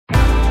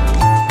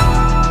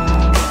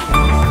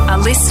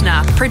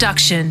listener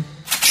production.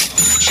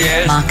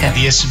 Shares, Market,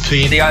 the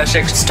S&P, the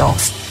ASX,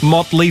 stocks.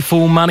 Motley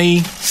Fool Money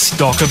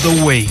Stock of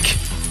the Week.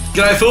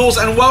 G'day fools,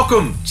 and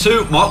welcome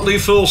to Motley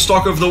Fool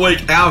Stock of the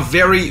Week, our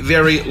very,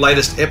 very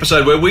latest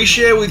episode where we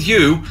share with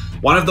you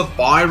one of the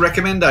buy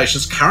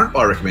recommendations, current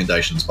buy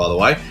recommendations by the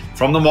way,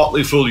 from the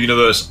Motley Fool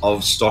universe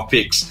of stock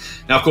picks.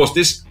 Now of course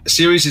this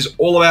series is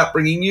all about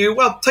taking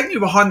you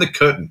behind the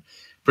curtain,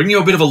 bringing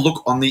you a bit of a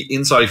look on the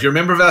inside. If you're a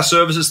member of our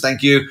services,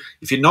 thank you.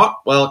 If you're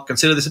not, well,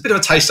 consider this a bit of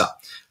a taster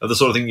of the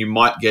sort of thing you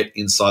might get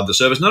inside the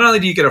service. Not only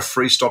do you get a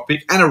free stock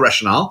pick and a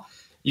rationale,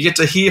 you get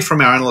to hear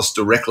from our analysts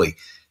directly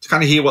to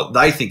kind of hear what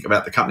they think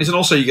about the companies, and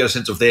also you get a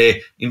sense of their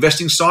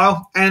investing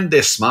style and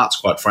their smarts,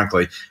 quite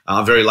frankly.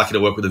 I'm very lucky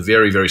to work with a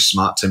very, very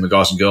smart team of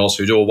guys and girls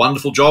who do a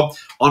wonderful job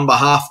on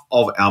behalf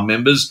of our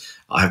members.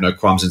 I have no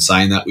qualms in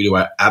saying that. We do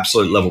our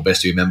absolute level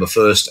best to be a member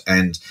first,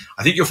 and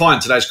I think you'll find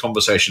today's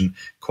conversation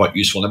quite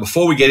useful. Now,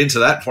 before we get into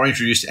that, before I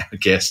introduce our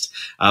guest,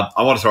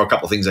 I want to throw a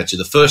couple of things at you.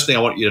 The first thing I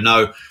want you to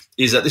know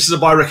is that this is a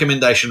buy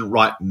recommendation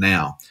right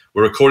now.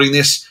 We're recording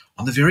this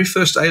on the very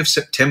first day of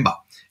September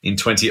in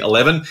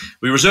 2011.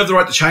 We reserve the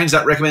right to change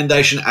that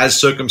recommendation as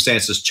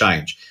circumstances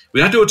change. We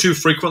don't do it too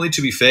frequently,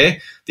 to be fair.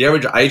 The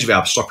average age of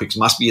our stock picks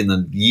must be in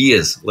the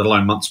years, let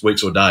alone months,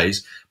 weeks, or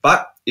days.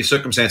 But if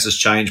circumstances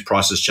change,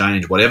 prices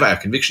change, whatever, our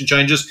conviction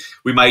changes,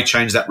 we may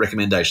change that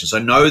recommendation. So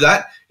know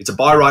that it's a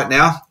buy right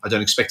now. I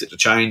don't expect it to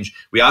change.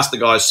 We asked the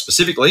guys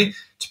specifically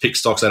to pick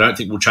stocks I don't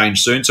think will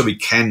change soon, so we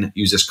can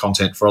use this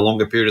content for a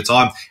longer period of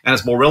time, and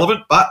it's more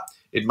relevant, but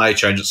it may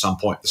change at some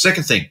point. The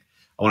second thing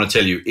I want to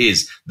tell you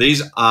is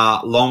these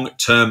are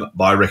long-term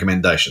buy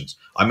recommendations.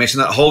 I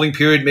mentioned that holding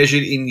period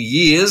measured in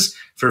years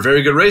for a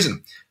very good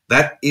reason.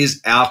 That is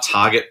our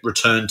target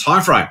return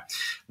timeframe.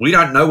 We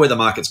don't know where the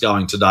market's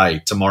going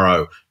today,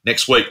 tomorrow,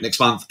 next week, next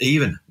month,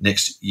 even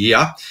next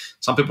year.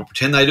 Some people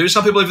pretend they do.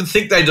 Some people even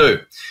think they do.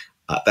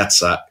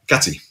 That's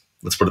gutsy.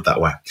 Let's put it that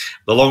way.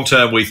 The long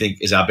term, we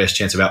think, is our best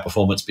chance of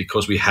outperformance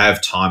because we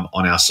have time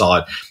on our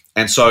side.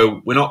 And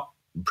so we're not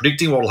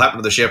predicting what will happen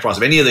to the share price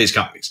of any of these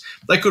companies.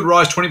 They could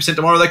rise 20%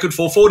 tomorrow. They could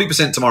fall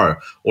 40% tomorrow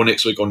or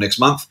next week or next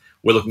month.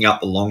 We're looking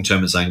out the long term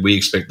and saying we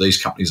expect these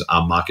companies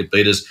are market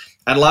beaters.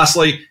 And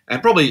lastly,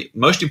 and probably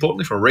most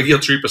importantly from a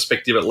regulatory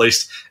perspective at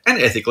least,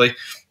 and ethically,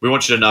 we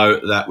want you to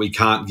know that we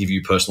can't give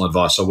you personal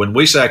advice. So when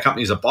we say a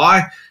company is a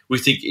buy, we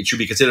think it should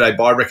be considered a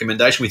buy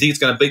recommendation. We think it's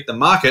going to beat the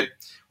market.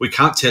 We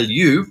can't tell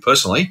you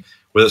personally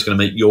whether it's going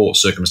to meet your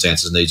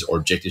circumstances, needs, or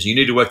objectives. You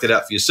need to work that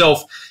out for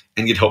yourself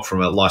and get help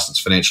from a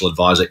licensed financial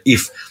advisor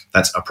if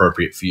that's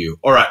appropriate for you.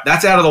 All right,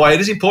 that's out of the way. It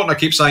is important. I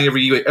keep saying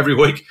every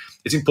week,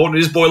 it's important.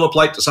 It is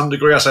boilerplate to some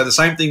degree. I say the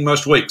same thing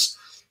most weeks,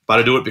 but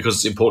I do it because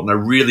it's important.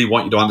 I really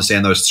want you to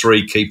understand those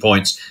three key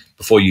points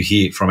before you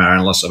hear from our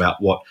analysts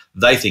about what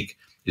they think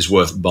is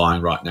worth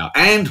buying right now.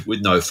 And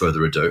with no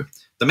further ado,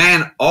 the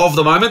man of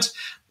the moment,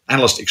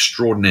 analyst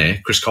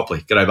extraordinaire, Chris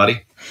Copley. G'day,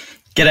 buddy.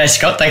 G'day,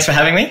 Scott. Thanks for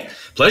having me.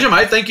 Pleasure,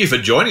 mate. Thank you for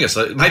joining us.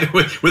 Mate,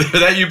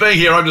 without you being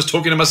here, I'm just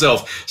talking to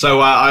myself. So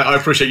I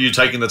appreciate you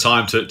taking the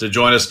time to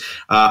join us.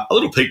 A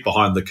little peek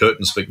behind the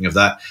curtain, speaking of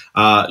that.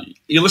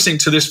 You're listening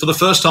to this for the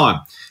first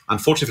time.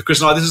 Unfortunately for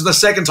Chris and I, this is the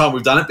second time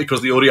we've done it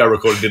because the audio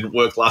recording didn't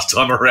work last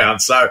time around.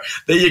 So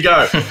there you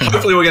go.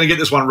 Hopefully we're going to get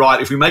this one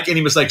right. If we make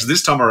any mistakes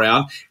this time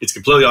around, it's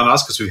completely on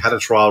us because we've had a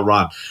trial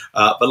run.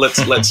 But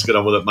let's get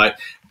on with it, mate.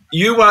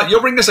 You're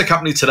bringing us a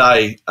company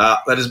today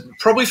that is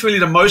probably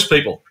familiar to most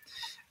people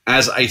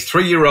as a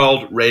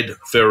 3-year-old red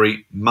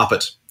furry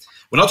Muppet.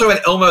 We're not talking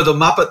about Elmo the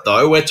Muppet,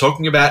 though. We're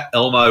talking about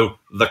Elmo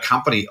the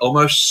company,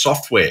 Elmo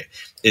Software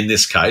in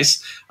this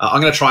case. I'm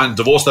going to try and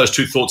divorce those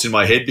two thoughts in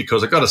my head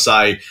because I've got to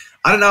say,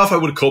 I don't know if I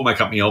would have called my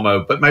company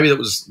Elmo, but maybe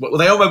were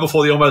they Elmo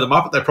before the Elmo the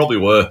Muppet? They probably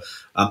were.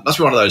 Must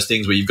be one of those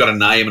things where you've got a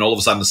name and all of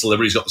a sudden the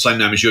celebrity's got the same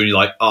name as you and you're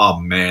like, oh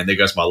man, there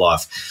goes my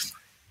life.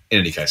 In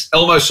any case,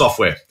 Elmo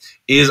Software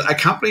is a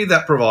company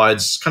that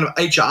provides kind of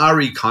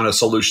HR-y kind of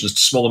solutions to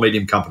small and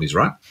medium companies,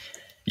 right?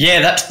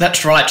 Yeah,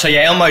 that's right. So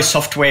yeah, Elmo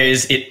Software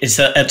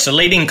it's a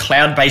leading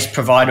cloud-based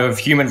provider of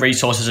human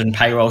resources and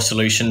payroll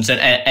solutions.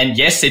 And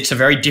yes, it's a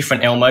very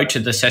different Elmo to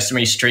the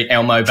Sesame Street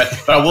Elmo.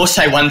 But I will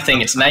say one thing: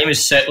 its name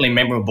is certainly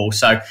memorable.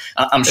 So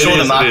I'm sure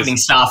the marketing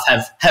staff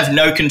have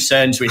no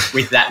concerns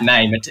with that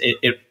name.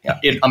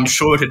 I'm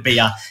sure it'd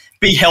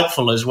be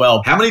helpful as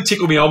well. How many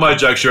Tickle Me Elmo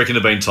jokes you reckon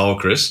have been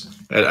told, Chris,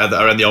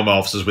 around the Elmo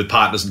offices with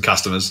partners and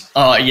customers?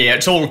 Oh, yeah,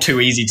 it's all too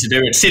easy to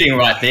do. It's sitting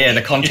right there,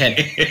 the content,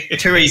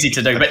 too easy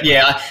to do. But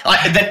yeah,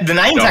 the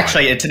name's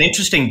actually, it's an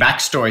interesting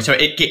backstory. So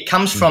it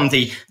comes from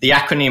the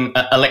acronym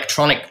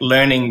Electronic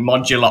Learning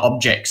Modular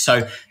Objects.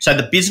 So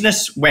the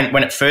business,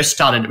 when it first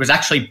started, it was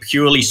actually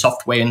purely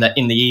software in the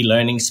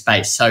e-learning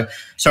space. So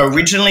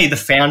originally the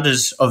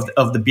founders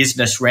of the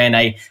business ran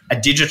a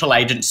digital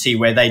agency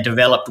where they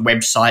developed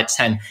websites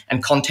and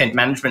content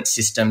management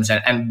systems,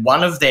 and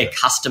one of their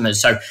customers,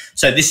 so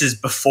So this is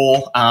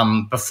before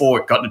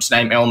it got its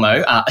name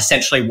Elmo,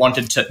 essentially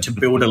wanted to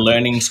build a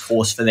learnings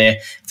course for their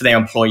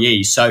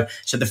employees. So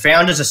the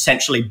founders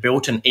essentially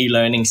built an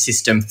e-learning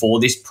system for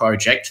this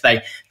project.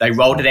 They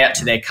rolled it out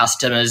to their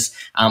customers.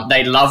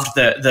 They loved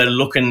the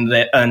look and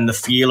the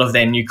feel of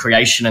their new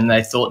creation, and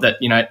they thought that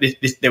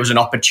there was an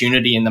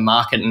opportunity in the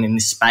market and in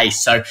this space.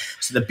 So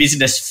the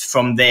business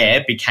from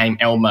there became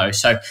Elmo.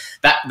 So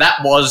that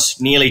was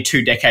nearly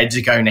 2 decades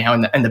ago now,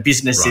 and the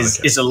business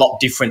is a lot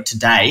different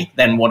today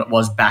than what it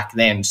was back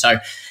then. So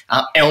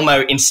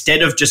Elmo,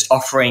 instead of just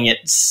offering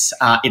its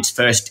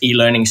first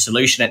e-learning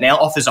solution, it now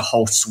offers a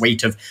whole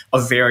suite of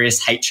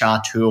various HR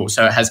tools.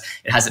 So it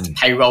has its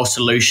payroll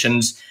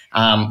solutions,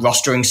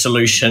 rostering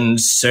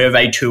solutions,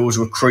 survey tools,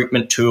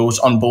 recruitment tools,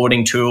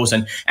 onboarding tools,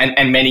 and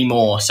many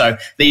more. So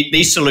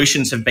these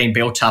solutions have been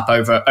built up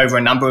over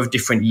a number of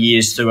different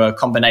years through a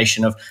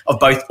combination of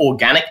both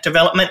organic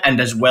development and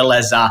as well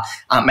as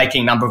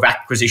making a number of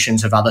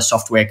acquisitions of other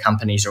software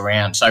companies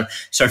around.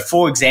 So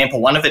for example,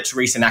 one of its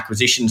recent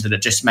acquisitions that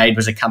it just made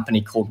was a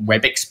company called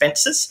Web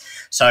Expenses.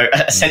 So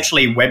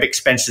essentially, Web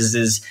Expenses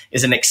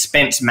is an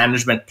expense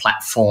management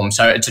platform.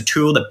 So it's a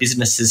tool that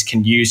businesses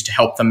can use to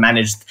help them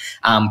manage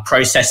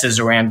processes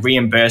around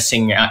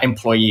reimbursing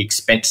employee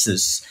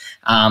expenses.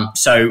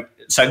 So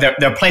there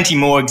are plenty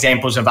more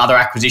examples of other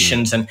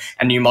acquisitions and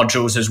new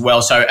modules as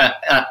well. So,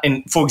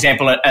 for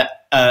example,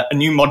 a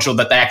new module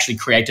that they actually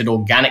created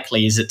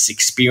organically is its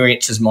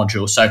experiences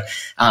module. So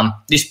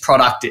this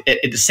product,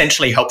 it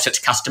essentially helps its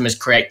customers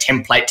create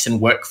templates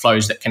and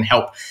workflows that can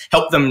help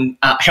them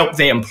help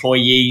their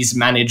employees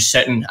manage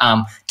certain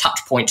touch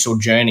points or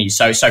journeys.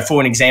 So for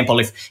an example,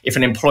 if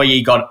an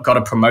employee got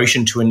a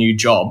promotion to a new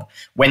job,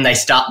 when they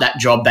start that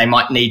job, they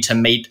might need to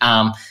meet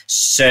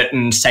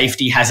certain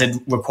safety hazard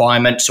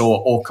requirements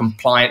or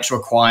compliance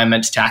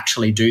requirements to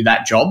actually do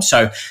that job.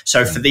 So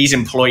for these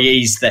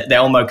employees, the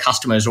Elmo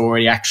customers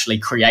already actually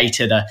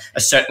created a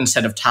certain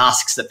set of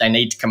tasks that they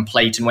need to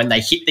complete, and when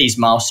they hit these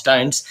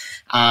milestones,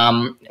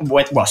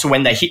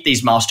 when they hit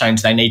these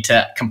milestones, they need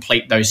to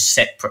complete those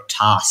separate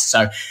tasks.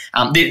 So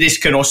this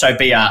can also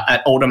be an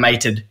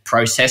automated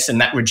process,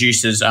 and that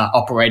reduces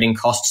operating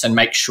costs and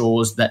makes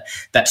sure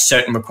that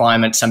certain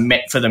requirements are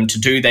met for them to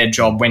do their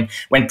job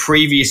when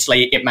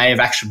previously it may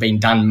have actually been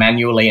done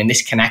manually, and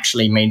this can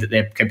actually mean that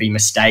there could be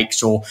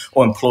mistakes or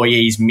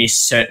employees miss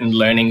certain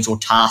learnings or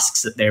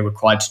tasks that they're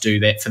required to do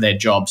for their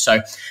job. So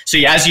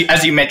yeah,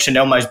 as you mentioned,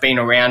 Elmo's been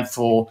around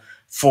for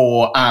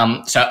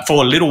a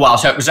little while.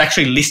 So it was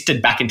actually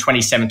listed back in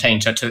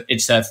 2017. So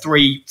it's a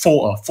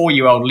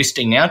 4-year-old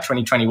listing now,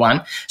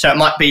 2021. So it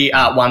might be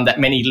one that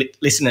many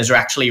listeners are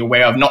actually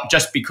aware of, not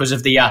just because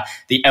of the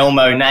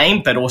Elmo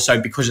name, but also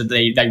because of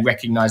they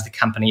recognise the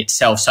company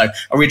itself. So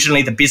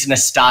originally the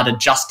business started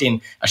just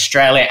in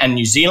Australia and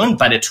New Zealand,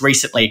 but it's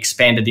recently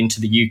expanded into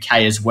the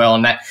UK as well,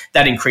 and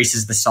that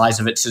increases the size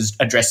of its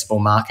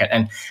addressable market.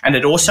 And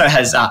it also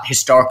has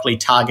historically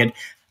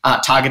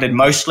targeted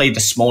mostly the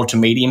small to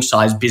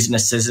medium-sized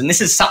businesses, and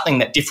this is something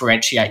that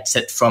differentiates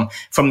it from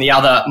the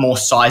other more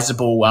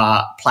sizable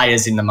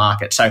players in the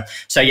market. So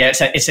yeah,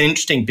 it's an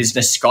interesting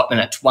business, Scott,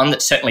 and it's one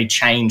that's certainly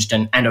changed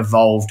and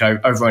evolved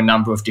over a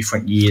number of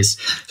different years.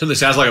 Certainly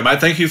sounds like it, mate.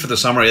 Thank you for the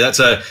summary. It's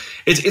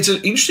an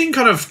interesting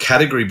kind of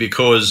category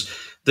because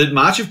the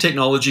march of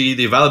technology,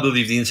 the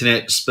availability of the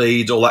internet,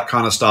 speeds, all that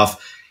kind of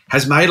stuff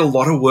has made a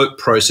lot of work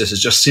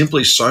processes just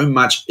simply so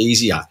much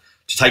easier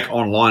to take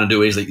online and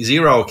do easily.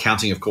 Xero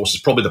accounting, of course,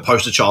 is probably the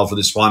poster child for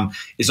this one.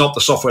 It's not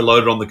the software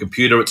loaded on the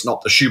computer. It's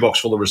not the shoebox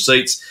full of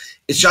receipts.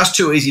 It's just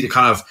too easy to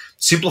kind of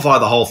simplify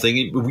the whole thing.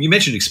 You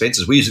mentioned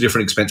expenses. We use a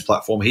different expense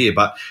platform here,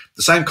 but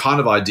the same kind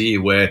of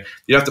idea where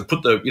you have to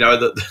put the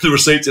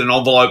receipts in an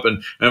envelope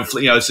and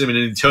send in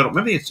an internal.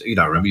 Maybe you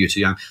don't remember, you're too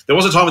young. There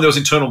was a time when there was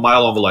internal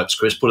mail envelopes,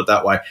 Chris. Put it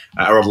that way.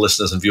 Our other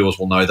listeners and viewers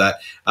will know that.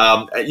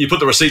 You put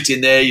the receipts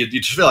in there. You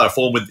just fill out a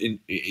form in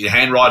your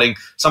handwriting.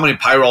 Someone in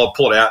payroll will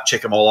pull it out,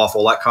 check them all off,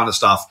 all that kind of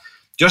stuff.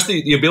 Just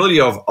the ability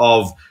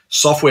of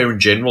software in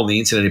general, and the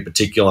internet in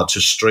particular, to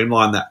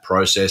streamline that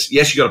process.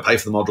 Yes, you've got to pay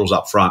for the modules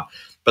up front,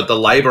 but the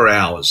labour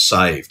hours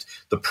saved,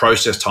 the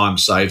process time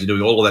saved, and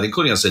doing all of that,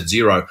 including, I said,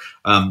 Xero,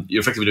 you're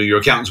effectively doing your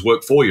accountant's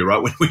work for you,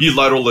 right? When you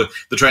load all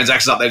the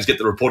transactions up, they just get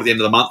the report at the end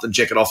of the month and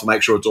check it off and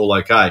make sure it's all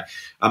okay.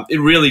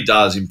 It really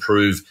does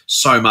improve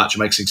so much. It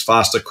makes things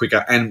faster,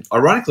 quicker, and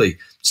ironically,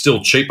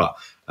 still cheaper.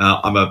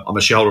 I'm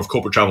a shareholder of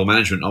Corporate Travel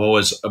Management. I'm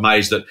always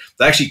amazed that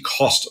they actually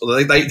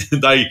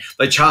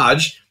they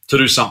charge to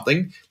do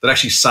something that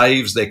actually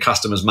saves their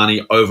customers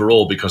money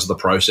overall because of the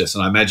process.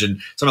 And I imagine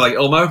something like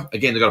Elmo,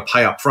 again, they've got to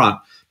pay up front,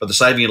 but the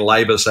saving in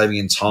labour, saving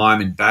in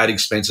time, in bad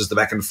expenses, the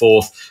back and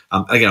forth.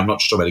 Again, I'm not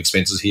just talking about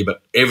expenses here,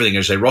 but everything.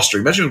 As you say,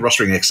 rostering. Imagine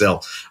rostering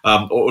Excel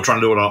or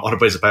trying to do it on a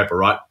piece of paper,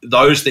 right?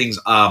 Those things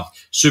are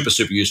super,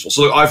 super useful.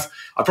 So look, I've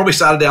probably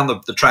started down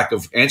the track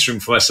of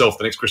answering for myself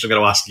the next question I'm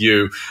going to ask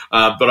you,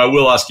 but I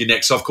will ask you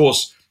next. So, of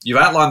course, you've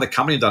outlined the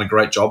company and done a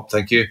great job.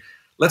 Thank you.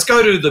 Let's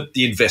go to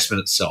the investment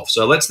itself.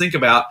 So let's think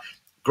about,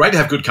 great to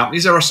have good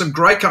companies. There are some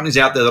great companies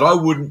out there that I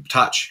wouldn't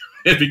touch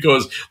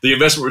because the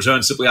investment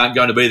returns simply aren't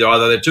going to be there.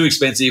 Either they're too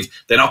expensive,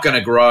 they're not going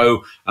to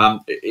grow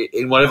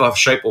in whatever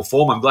shape or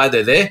form. I'm glad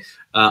they're there,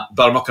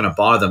 but I'm not going to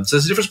buy them. So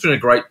there's a difference between a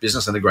great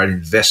business and a great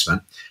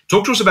investment.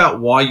 Talk to us about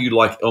why you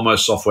like Elmo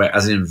Software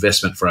as an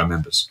investment for our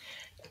members.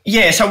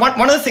 Yeah, so one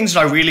of the things that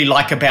I really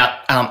like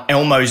about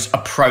Elmo's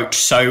approach,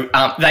 so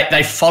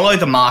they follow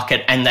the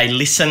market and they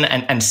listen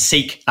and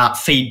seek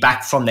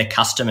feedback from their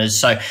customers.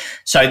 So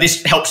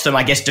this helps them,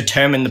 I guess,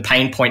 determine the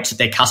pain points that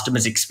their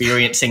customers are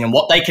experiencing and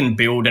what they can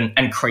build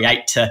and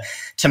create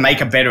to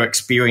make a better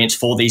experience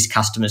for these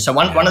customers. So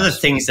one of the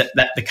things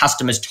that the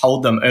customers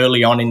told them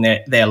early on in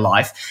their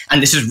life,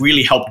 and this has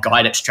really helped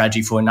guide its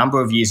strategy for a number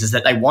of years, is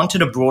that they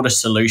wanted a broader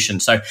solution.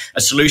 So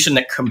a solution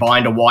that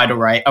combined a wide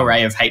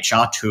array of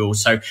HR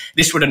tools. So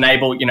this would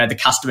enable, the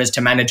customers to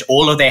manage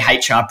all of their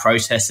HR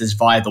processes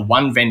via the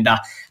one vendor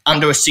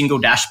under a single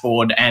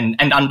dashboard and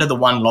under the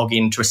one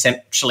login to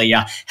essentially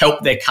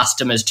help their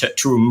customers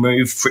to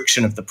remove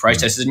friction of the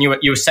processes. And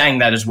you were saying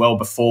that as well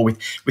before with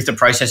the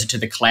processor to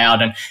the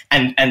cloud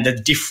and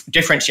the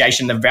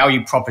differentiation, the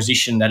value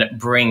proposition that it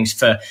brings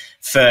for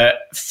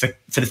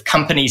the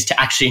companies to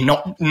actually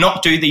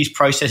not do these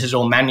processes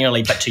all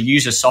manually, but to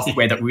use a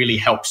software that really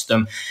helps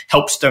them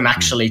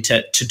actually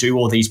to do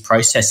all these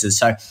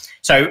processes.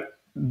 So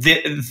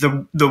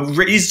the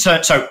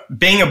reason, so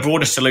being a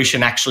broader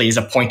solution actually is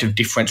a point of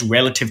difference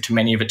relative to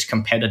many of its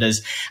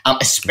competitors,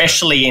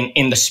 especially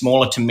in the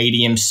smaller to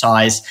medium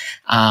size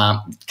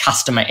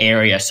customer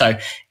area. So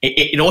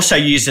it also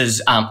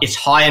uses its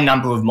higher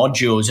number of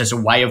modules as a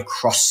way of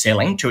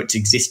cross-selling to its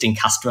existing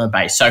customer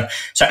base. So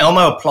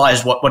Elmo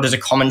applies what is a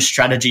common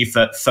strategy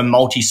for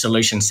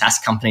multi-solution SaaS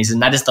companies,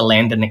 and that is the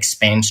land and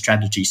expand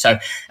strategy. So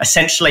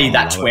essentially,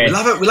 that's where we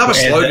love a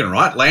slogan,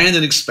 right? Land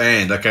and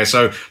expand. Okay,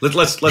 so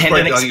let's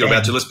break. I think you're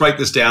about to. Let's break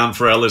this down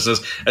for our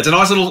listeners. It's a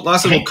nice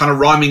little kind of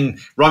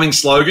rhyming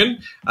slogan.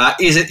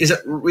 Is it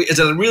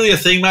really a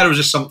thing, mate, or is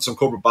it just some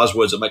corporate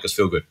buzzwords that make us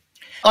feel good?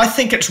 I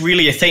think it's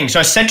really a thing. So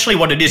essentially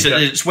what it is,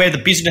 it's where the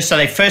business, so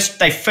they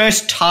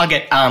first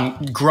target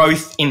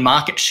growth in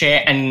market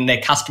share and their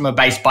customer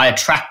base by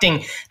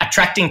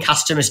attracting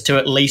customers to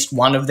at least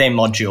one of their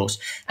modules.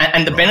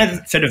 And the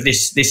benefit of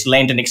this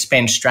land and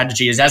expand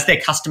strategy is as their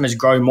customers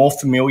grow more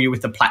familiar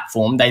with the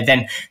platform, they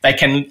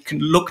can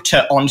look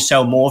to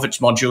on-sell more of its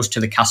modules to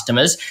the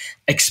customers,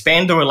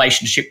 expand the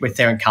relationship with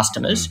their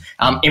customers,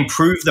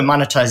 improve the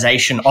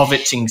monetization of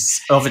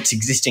its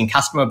existing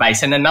customer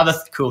base. And another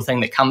cool thing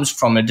that comes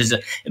from it is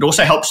it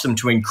also helps them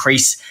to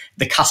increase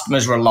the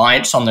customer's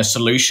reliance on the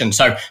solution.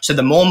 So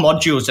the more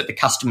modules that the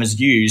customers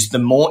use, the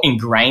more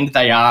ingrained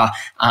they are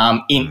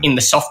in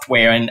the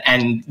software,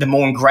 and the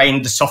more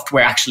ingrained the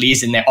software actually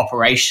is in their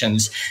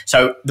operations.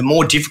 So the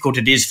more difficult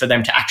it is for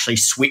them to actually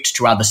switch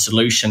to other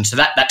solutions. So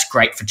that's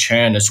great for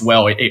churn as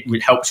well.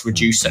 It helps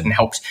reduce it and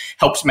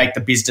helps make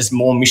the business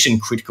more mission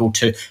critical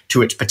to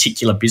its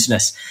particular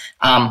business.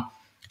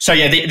 So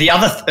yeah, the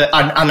other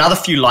another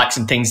few likes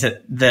and things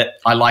that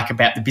I like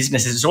about the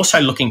business is it's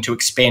also looking to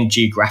expand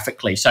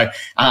geographically. So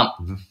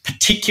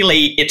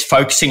particularly it's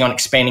focusing on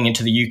expanding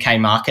into the UK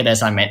market,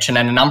 as I mentioned,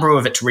 and a number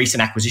of its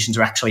recent acquisitions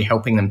are actually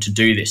helping them to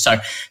do this. So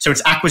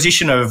its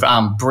acquisition of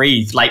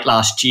Breathe late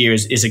last year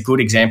is a good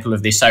example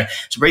of this. So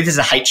Breathe is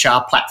a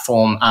HR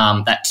platform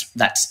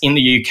that's in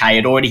the UK.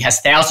 It already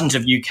has thousands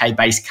of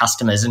UK-based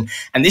customers, and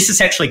this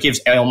essentially gives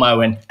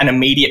Elmo an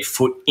immediate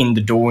foot in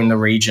the door in the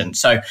region.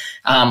 So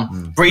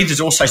Breathe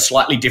is also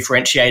slightly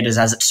differentiated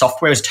as its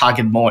software is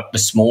targeted more at the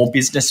small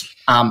business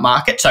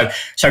market.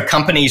 So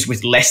companies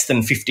with less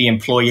than 50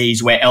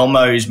 employees, where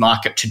Elmo's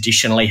market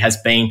traditionally has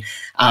been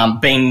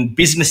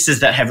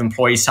businesses that have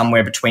employees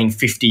somewhere between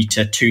 50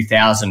 to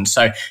 2,000.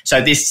 So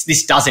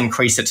this does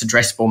increase its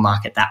addressable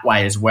market that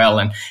way as well.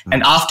 And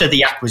after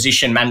the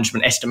acquisition,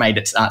 management estimate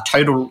its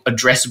total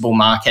addressable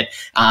market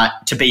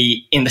to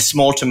be in the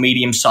small to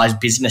medium sized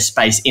business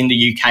space in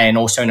the UK and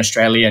also in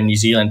Australia and New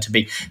Zealand to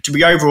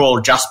be overall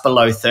just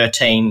below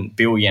 13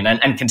 billion.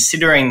 And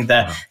considering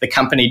the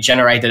company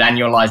generated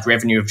annualized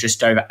revenue of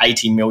just over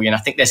 80 million, I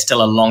think there's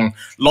still a long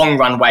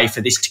runway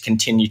for this to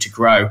continue to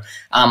grow.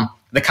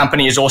 The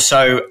company is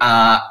also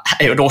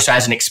it also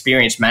has an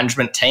experienced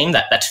management team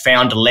that's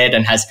founder-led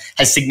and has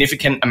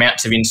significant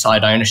amounts of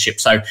inside ownership.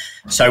 So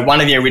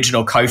one of the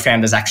original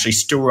co-founders actually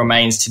still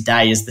remains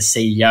today as the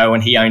CEO,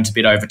 and he owns a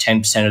bit over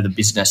 10% of the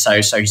business.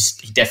 So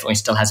he definitely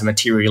still has a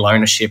material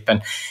ownership,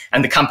 and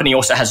the company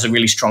also has a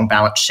really strong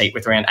balance sheet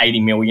with around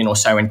 80 million or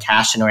so in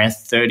cash and around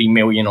 30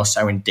 million or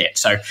so in debt.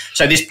 So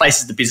this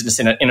places the business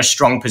in a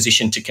strong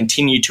position to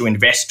continue to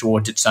invest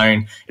towards its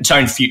own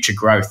future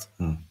growth.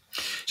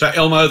 So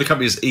Elmo, the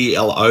company is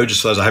ELO,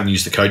 just for those I haven't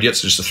used the code yet,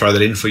 so just to throw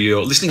that in for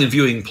your listening and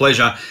viewing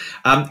pleasure.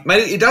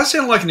 Mate, it does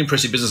sound like an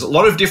impressive business. A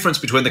lot of difference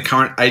between the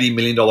current $80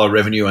 million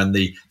revenue and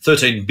the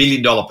 $13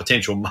 billion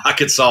potential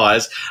market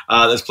size.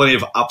 There's plenty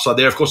of upside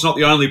there. Of course, not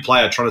the only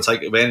player trying to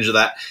take advantage of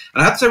that.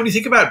 And I have to say, when you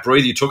think about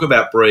Breathe, you talk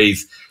about Breathe,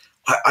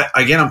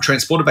 I'm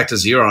transported back to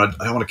Xero, and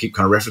I don't want to keep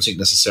kind of referencing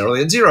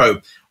necessarily. And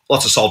Xero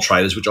lots of sole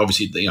traders, which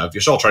obviously, if you're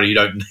a sole trader, you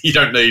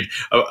don't need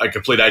a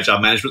complete HR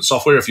management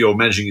software. If you're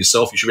managing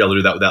yourself, you should be able to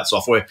do that without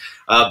software.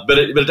 But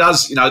it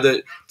does,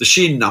 the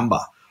sheer number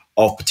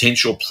of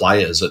potential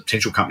players,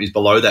 potential companies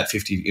below that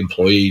 50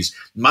 employees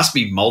must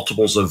be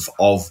multiples of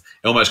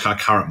Elmo's kind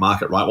of current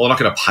market, right? Well, they're not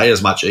going to pay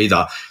as much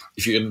either.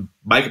 If you can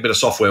make a bit of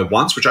software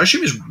once, which I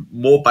assume is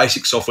more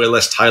basic software,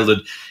 less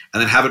tailored,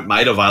 and then have it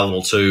made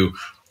available to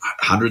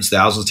hundreds,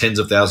 thousands, tens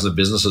of thousands of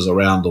businesses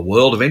around the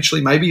world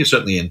eventually, maybe,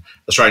 certainly in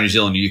Australia, New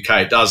Zealand, and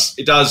UK,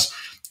 it does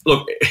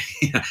look,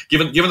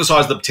 given the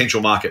size of the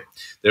potential market,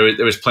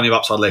 there is plenty of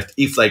upside left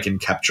if they can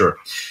capture it.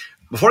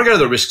 Before I go to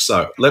the risks,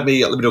 though, let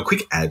me do a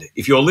quick ad.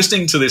 If you're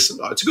listening to this,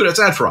 it's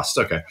an ad for us. It's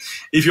okay.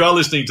 If you are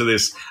listening to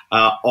this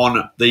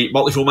on the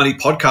Motley Fool Money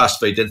podcast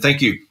feed, then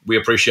thank you. We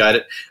appreciate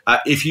it.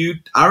 If you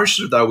are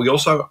interested, though, we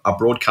also are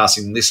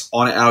broadcasting this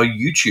on our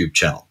YouTube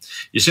channel.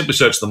 You simply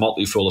search the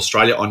Motley Fool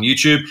Australia on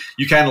YouTube.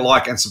 You can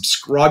like and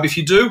subscribe. If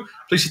you do,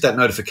 please hit that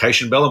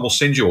notification bell and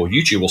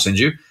YouTube will send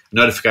you a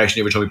notification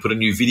every time we put a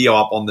new video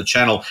up on the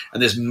channel.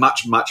 And there's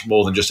much, much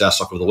more than just our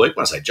Stock of the Week.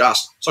 When I say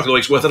just, Stock of the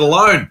Week's worth it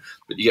alone,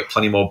 but you get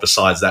plenty more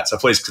besides that. So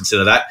please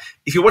consider that.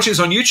 If you're watching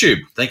this on YouTube,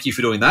 thank you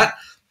for doing that.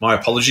 My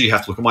apology, you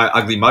have to look at my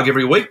ugly mug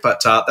every week,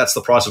 but that's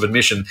the price of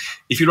admission.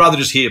 If you'd rather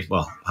just hear,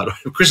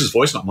 Chris's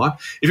voice, not mine.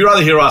 If you'd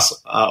rather hear us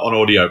on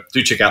audio,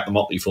 do check out the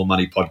Motley Fool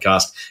Money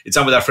podcast. It's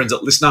done with our friends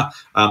at Listener.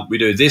 We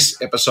do this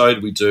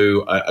episode. We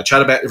do a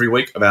chat about every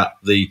week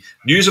about the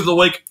news of the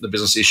week, the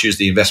business issues,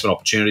 the investment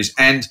opportunities,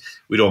 and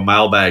we do a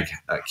mailbag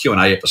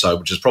Q&A episode,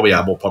 which is probably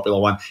our more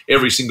popular one,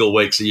 every single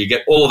week. So you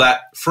get all of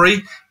that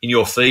free in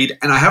your feed.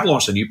 And I have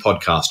launched a new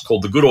podcast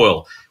called The Good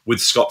Oil with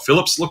Scott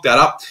Phillips. Look that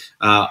up.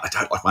 I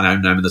don't like my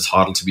own name in the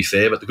title, to be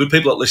fair, but the good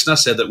people at Listener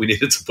said that we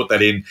needed to put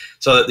that in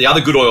so that the other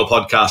Good Oil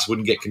podcast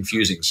wouldn't get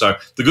confusing. So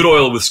The Good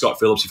Oil with Scott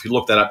Phillips, if you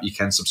look that up, you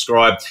can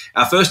subscribe.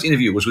 Our first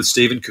interview was with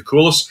Stephen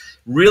Koukoulis.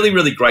 Really,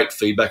 really great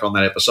feedback on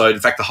that episode.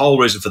 In fact, the whole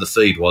reason for the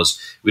feed was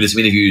we did some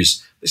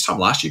interviews this time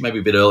last year, maybe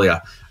a bit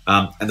earlier,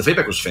 and the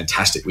feedback was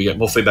fantastic. We get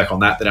more feedback on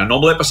that than our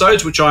normal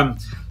episodes, which I'm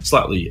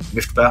slightly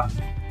miffed about.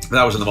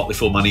 That was in the Motley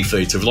Fool Money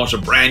feed. So we've launched a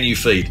brand new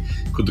feed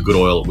called The Good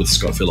Oil with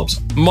Scott Phillips.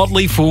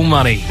 Motley Fool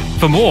Money.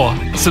 For more,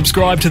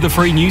 subscribe to the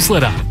free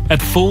newsletter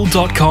at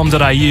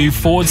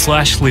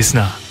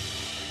fool.com.au/listener.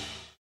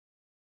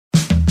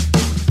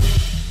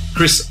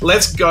 Chris,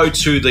 let's go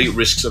to the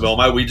risks of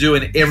Elmo. We do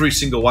in every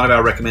single one of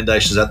our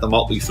recommendations at the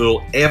Motley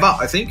Fool ever,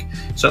 I think,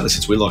 certainly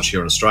since we launched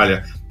here in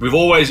Australia. We've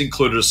always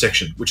included a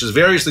section which is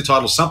variously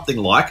titled something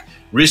like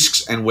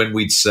risks and when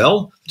we'd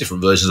sell,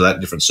 different versions of that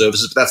in different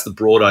services, but that's the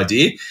broad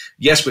idea.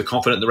 Yes, we're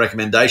confident in the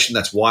recommendation.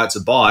 That's why it's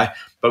a buy,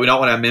 but we don't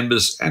want our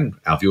members and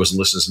our viewers and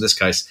listeners in this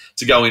case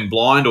to go in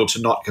blind or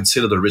to not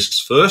consider the risks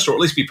first, or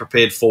at least be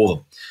prepared for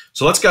them.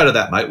 So let's go to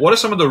that, mate. What are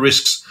some of the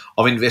risks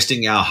of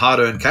investing our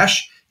hard-earned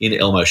cash in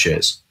Elmo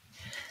shares?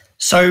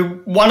 So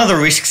one of the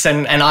risks,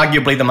 and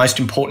arguably the most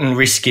important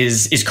risk,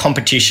 is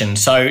competition.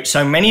 So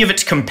many of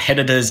its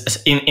competitors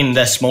in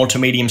the small to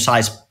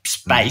medium-sized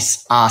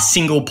space are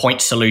single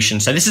point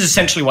solutions. So this is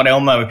essentially what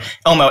Elmo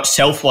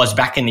itself was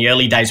back in the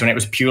early days when it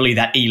was purely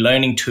that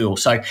e-learning tool.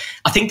 So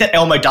I think that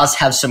Elmo does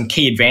have some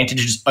key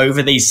advantages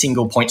over these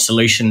single point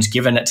solutions,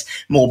 given its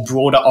more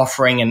broader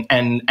offering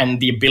and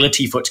the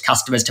ability for its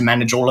customers to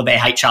manage all of their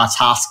HR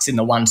tasks in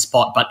the one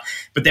spot. But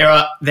there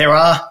are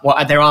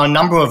a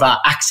number of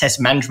access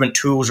management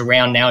tools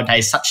around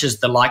nowadays, such as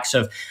the likes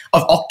of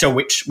Okta,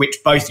 which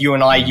both you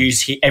and I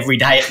use here every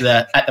day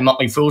at the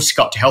Motley Fool,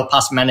 Scott, to help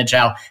us manage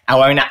our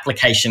own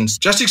applications.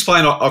 Just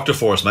explain Okta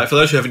for us, mate. For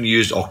those who haven't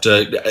used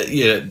Okta,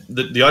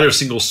 the idea of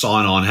single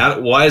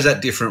sign-on, why is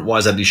that different? Why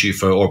is that an issue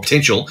or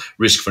potential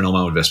risk for an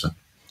Elmo investment?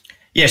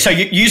 Yeah, so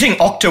using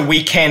Okta,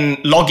 we can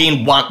log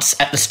in once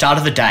at the start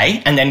of the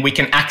day, and then we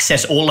can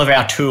access all of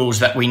our tools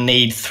that we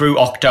need through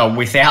Okta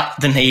without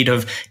the need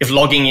of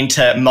logging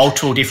into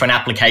multiple different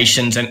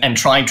applications and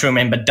trying to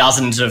remember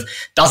dozens of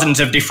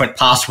different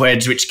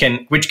passwords, which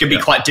can be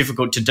quite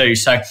difficult to do.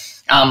 So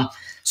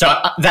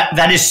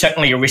that is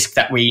certainly a risk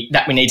that we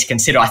need to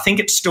consider. I think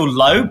it's still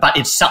low, but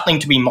it's something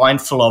to be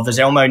mindful of, as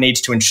Elmo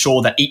needs to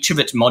ensure that each of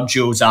its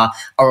modules are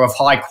of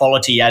high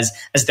quality, as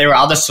there are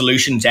other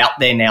solutions out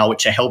there now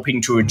which are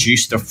helping to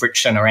reduce the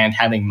friction around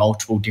having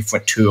multiple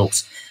different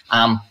tools.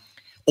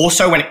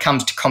 Also, when it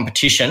comes to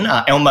competition,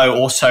 Elmo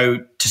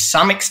also, to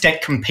some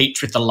extent,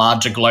 competes with the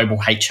larger global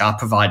HR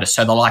providers,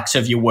 so the likes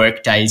of your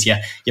Workdays, your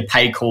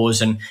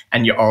Paycors,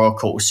 and your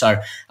Oracle. So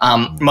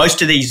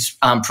most of these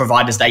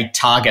providers, they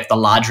target the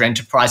larger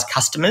enterprise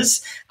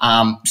customers.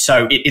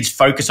 So its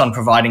focus on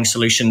providing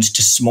solutions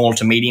to small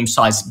to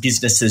medium-sized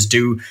businesses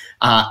do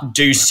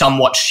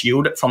somewhat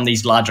shield it from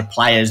these larger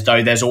players,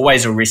 though there's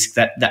always a risk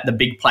that the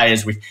big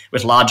players with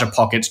larger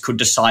pockets could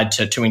decide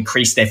to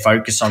increase their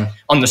focus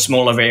on the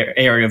smaller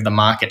area of the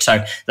market.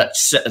 So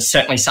that's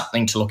certainly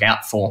something to look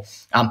out for.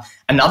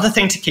 Another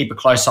thing to keep a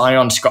close eye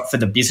on, Scott, for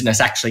the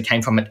business actually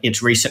came from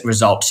its recent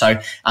results. So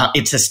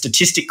it's a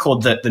statistic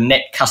called the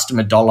net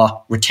customer dollar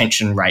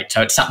retention rate.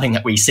 So it's something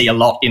that we see a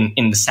lot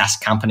in the SaaS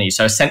companies.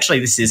 So essentially,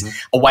 this is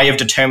a way of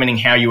determining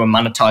how you are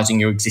monetizing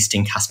your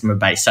existing customer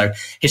base. So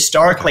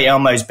historically,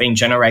 Elmo's been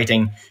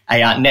generating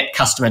a net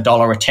customer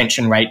dollar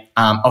retention rate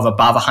of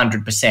above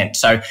 100%.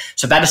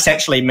 So that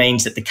essentially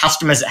means that the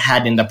customers that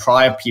had in the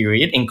prior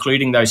period,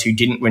 including those who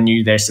didn't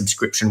renew their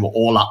subscription, were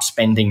all up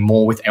spending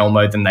more with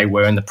Elmo than they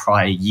were in the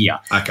prior year.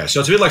 Okay, so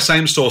it's a bit like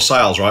same-store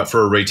sales, right,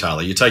 for a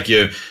retailer. You take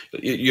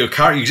your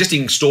current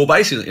existing store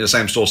base in a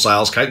same-store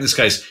sales case, in this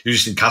case, your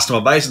existing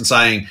customer base, and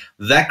saying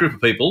that group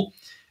of people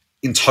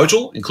in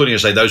total, including,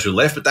 say, those who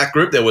left, but that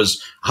group, there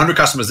was 100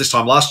 customers this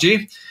time last year.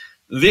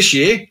 This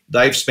year,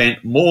 they've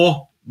spent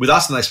more with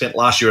us than they spent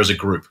last year as a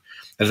group.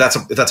 And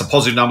if that's a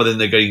positive number, then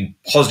they're getting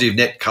positive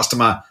net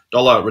customer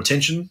dollar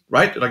retention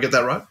rate. Did I get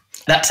that right?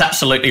 That's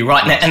absolutely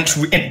right. And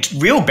it's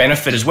real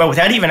benefit as well.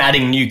 Without even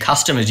adding new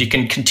customers, you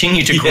can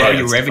continue to grow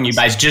your revenue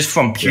base just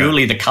from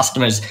purely the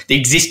customers, the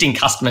existing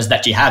customers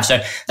that you have.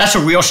 So that's a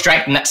real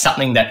strength, and that's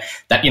something that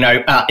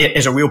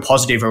is a real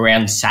positive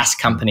around SaaS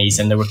companies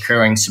and the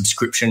recurring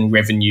subscription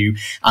revenue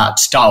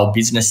style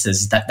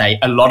businesses, that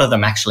a lot of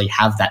them actually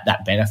have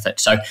that benefit.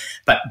 So,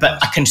 but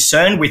a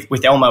concern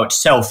with Elmo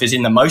itself is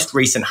in the most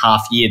recent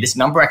half year, this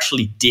number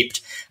actually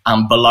dipped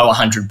below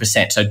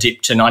 100%, so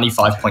dipped to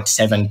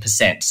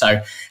 95.7%.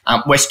 So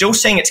we're still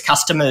seeing its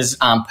customers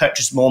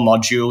purchase more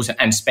modules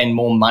and spend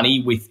more money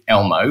with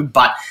Elmo,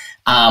 but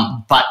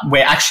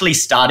we're actually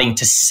starting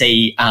to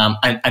see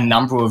a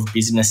number of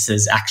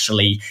businesses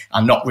actually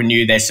not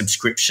renew their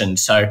subscription.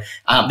 So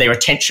their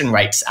retention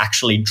rates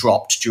actually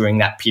dropped during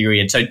that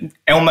period. So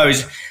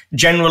Elmo's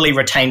generally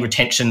retained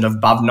retention of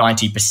above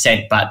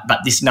 90%, but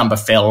this number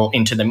fell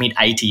into the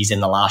mid-80s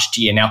in the last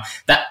year. Now,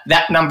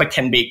 that number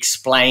can be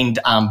explained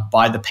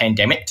by the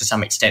pandemic to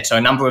some extent. So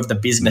a number of the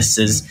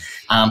businesses,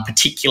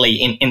 particularly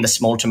in the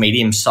small to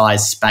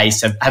medium-sized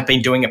space, have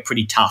been doing it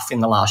pretty tough in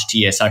the last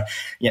year. So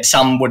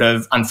some would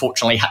have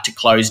unfortunately had to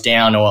close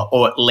down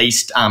or at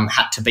least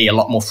had to be a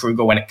lot more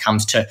frugal when it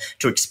comes to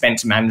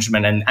expense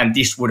management. And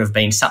this would have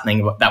been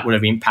something that would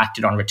have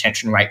impacted on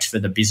retention rates for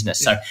the business.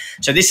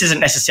 So this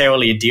isn't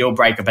necessarily a deal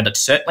breaker, but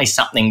it's certainly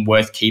something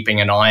worth keeping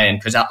an eye on,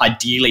 because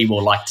ideally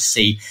we'll like to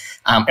see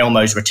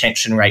Elmo's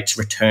retention rates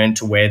return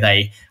to where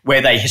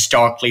they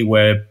historically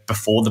were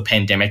before the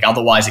pandemic.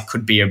 Otherwise, it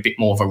could be a bit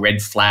more of a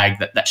red flag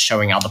that's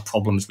showing other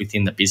problems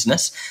within the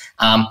business.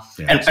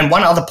 And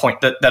one other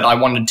point that I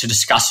wanted to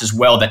discuss as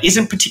well that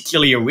isn't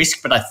particularly a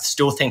risk, but I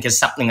still think is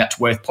something that's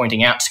worth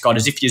pointing out, Scott,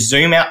 is if you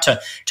zoom out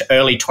to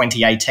early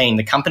 2018,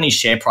 the company's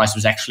share price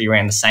was actually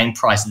around the same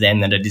price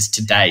then that it is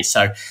today.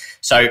 So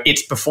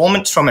its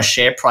performance from a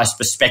share price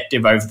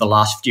perspective over the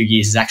last few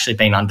years has actually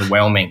been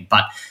underwhelming.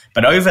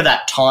 But over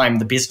that time,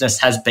 the business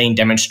has been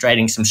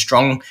demonstrating some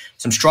strong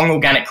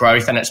organic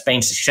growth, and it's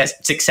been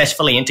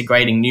successfully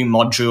integrating new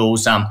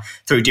modules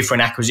through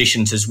different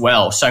acquisitions as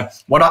well. So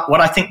what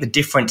I think the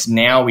difference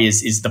now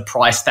is the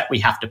price that we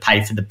have to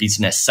pay for the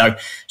business. So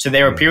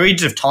there are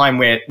periods of time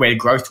where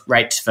growth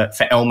rates for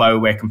Elmo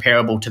were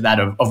comparable to that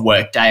of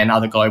Workday and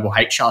other global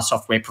HR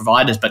software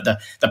providers, but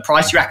the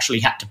price you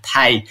actually had to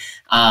pay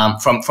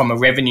from a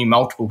revenue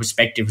multiple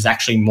perspective was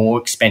actually more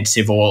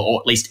expensive, or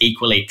at least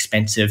equally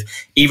expensive.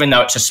 Even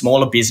though it's a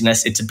smaller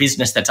business, it's a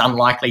business that's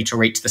unlikely to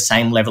reach the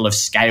same level of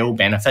scale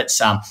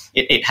benefits.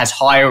 It has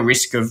higher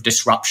risk of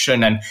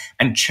disruption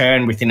and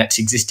churn within its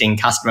existing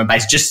customer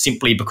base, just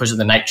simply because of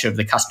the nature of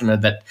the customer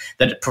that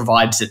it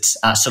provides its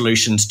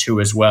solutions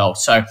to as well.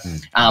 So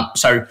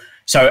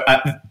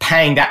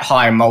paying that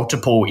higher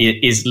multiple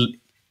is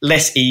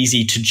less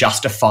easy to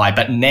justify.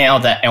 But now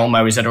that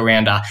Elmo is at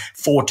around a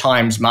 4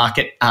 times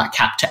market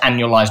cap to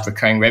annualized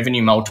recurring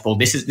revenue multiple,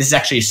 this is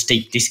actually a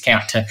steep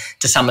discount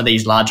to some of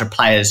these larger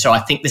players. So I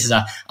think this is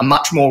a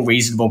much more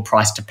reasonable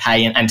price to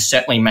pay, and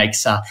certainly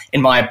makes,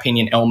 in my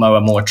opinion, Elmo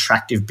a more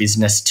attractive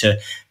business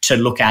to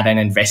look at and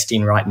invest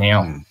in right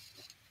now.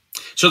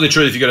 Certainly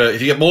true. If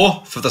you get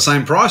more for the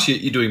same price,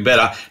 you're doing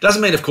better.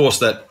 Doesn't mean, of course,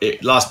 that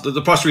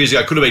the price 3 years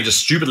ago could have been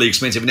just stupidly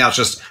expensive. Now it's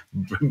just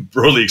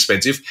brutally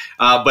expensive.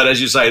 But as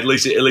you say, at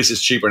least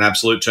it's cheaper in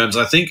absolute terms.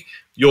 And I think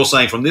you're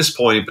saying from this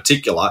point in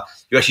particular,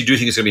 you actually do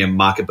think it's going to be a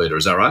market beater.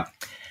 Is that right?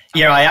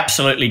 Yeah, I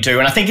absolutely do.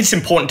 And I think it's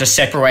important to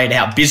separate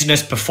out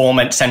business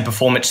performance and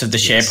performance of the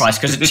share price,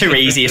 because it's too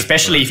easy,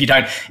 especially if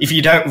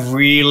you don't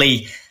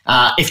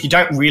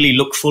really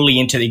look fully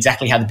into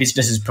exactly how the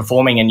business is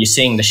performing and you're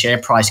seeing the share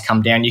price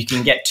come down. You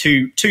can get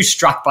too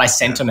struck by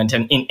sentiment,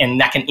 and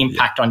that can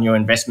impact on your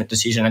investment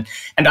decision.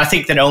 And I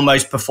think that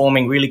Elmo's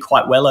performing really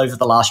quite well over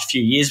the last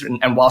few years.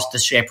 And whilst the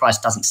share price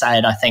doesn't say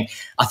it, I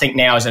think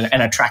now is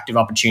an attractive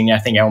opportunity. I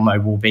think Elmo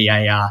will be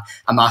a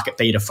market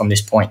beater from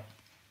this point.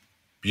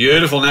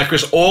 Beautiful. Now,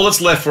 Chris, all that's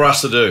left for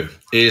us to do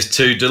is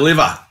to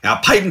deliver our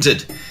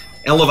patented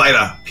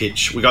elevator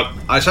pitch. We got,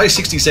 I say,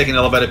 60-second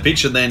elevator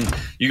pitch, and then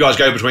you guys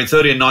go between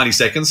 30 and 90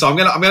 seconds. So I'm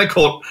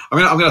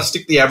gonna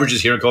stick the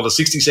averages here and call it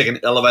a 60-second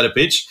elevator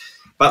pitch.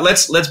 But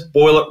let's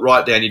boil it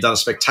right down. You've done a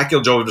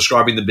spectacular job of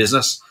describing the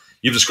business.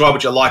 You've described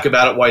what you like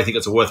about it, why you think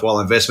it's a worthwhile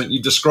investment.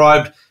 You've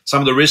described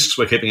some of the risks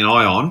we're keeping an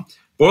eye on.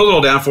 Boil it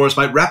all down for us,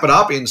 mate. Wrap it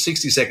up in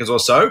 60 seconds or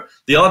so.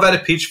 The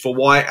elevator pitch for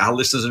why our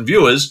listeners and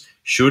viewers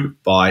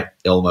should buy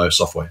Elmo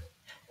Software.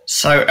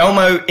 So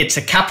Elmo, it's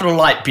a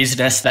capital-light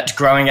business that's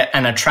growing at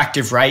an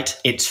attractive rate.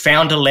 It's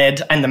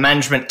founder-led, and the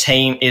management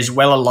team is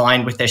well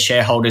aligned with their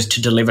shareholders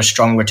to deliver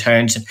strong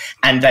returns,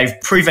 and they've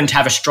proven to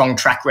have a strong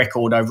track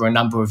record over a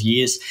number of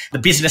years. The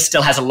business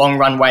still has a long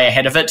runway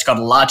ahead of it. It's got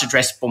a large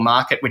addressable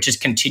market, which is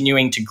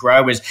continuing to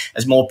grow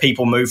as more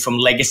people move from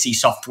legacy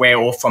software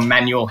or from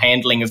manual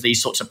handling of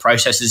these sorts of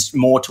processes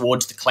more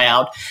towards the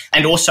cloud,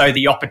 and also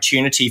the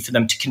opportunity for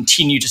them to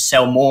continue to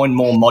sell more and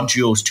more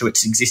modules to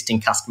its existing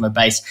customer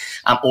base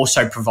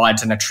also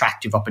provides an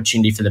attractive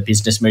opportunity for the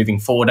business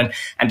moving forward.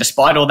 And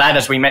despite all that,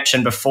 as we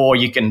mentioned before,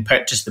 you can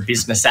purchase the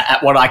business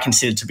at what I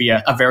consider to be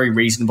a very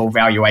reasonable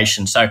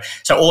valuation. So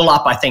all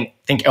up, I think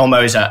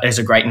Elmo is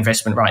a great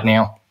investment right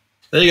now.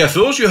 There you go,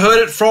 fools. You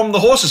heard it from the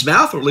horse's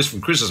mouth, or at least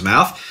from Chris's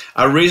mouth.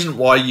 A reason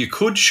why you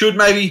should,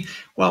 maybe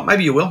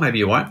you will, maybe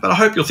you won't. But I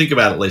hope you'll think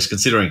about it, at least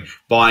considering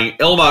buying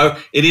Elmo.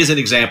 It is an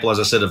example, as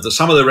I said, of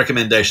some of the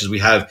recommendations we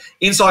have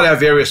inside our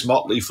various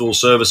Motley Fool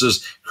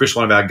services. Chris,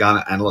 one of our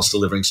gun analysts,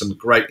 delivering some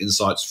great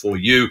insights for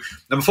you.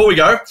 Now, before we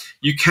go,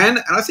 you can,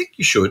 and I think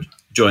you should,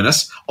 join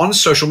us on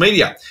social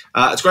media.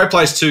 It's a great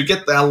place to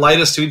get our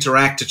latest, to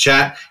interact, to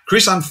chat.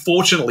 Chris,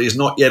 unfortunately, is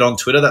not yet on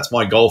Twitter. That's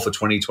my goal for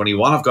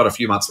 2021. I've got a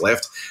few months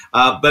left.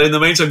 But in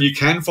the meantime, you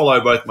can follow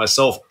both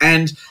myself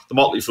and the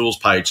Motley Fools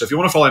page. So if you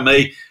want to follow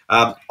me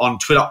on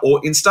Twitter or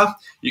Insta,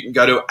 you can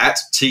go to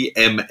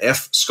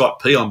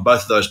 @TMFScottP on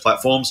both of those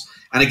platforms.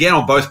 And again,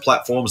 on both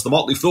platforms, the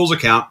Motley Fools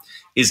account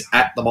is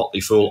 @the Motley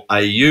Fool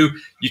AU.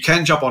 You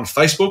can jump on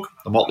Facebook,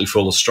 the Motley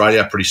Fool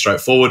Australia, pretty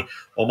straightforward.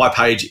 Or my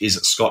page is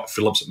Scott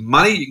Phillips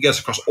Money. You can get us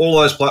across all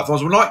those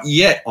platforms. We're not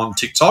yet on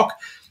TikTok.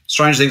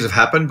 Strange things have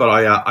happened, but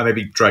I may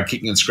be dragged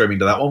kicking and screaming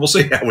to that one. We'll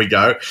see how we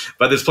go.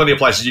 But there's plenty of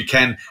places you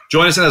can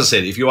join us. And as I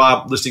said, if you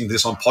are listening to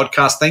this on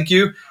podcast, thank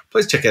you.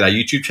 Please check out our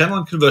YouTube channel.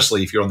 And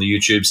conversely, if you're on the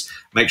YouTubes,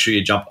 make sure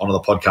you jump onto the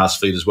podcast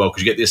feed as well,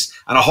 because you get this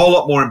and a whole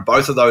lot more in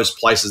both of those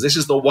places. This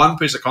is the one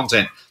piece of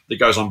content that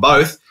goes on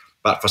both.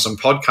 But for some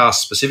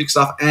podcast-specific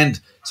stuff and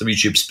some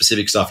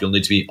YouTube-specific stuff, you'll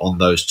need to be on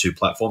those two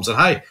platforms. And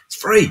hey, it's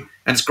free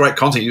and it's great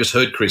content. You just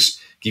heard Chris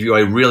give you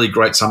a really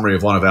great summary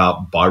of one of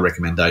our buy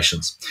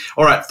recommendations.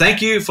 All right,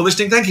 thank you for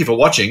listening. Thank you for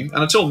watching.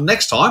 And until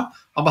next time,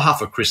 on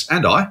behalf of Chris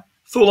and I,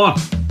 Fool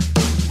on.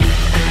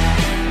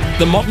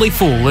 The Motley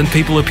Fool and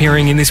people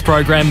appearing in this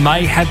program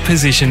may have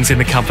positions in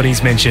the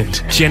companies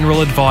mentioned.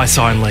 General advice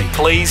only.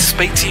 Please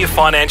speak to your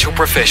financial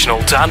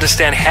professional to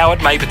understand how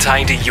it may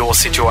pertain to your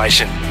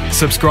situation.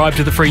 Subscribe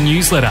to the free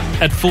newsletter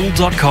at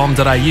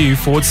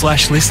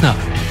fool.com.au/listener.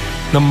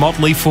 The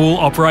Motley Fool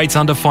operates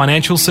under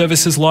Financial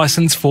Services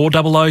Licence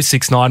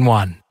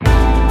 400691.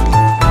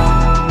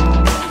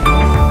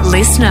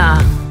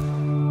 Listener.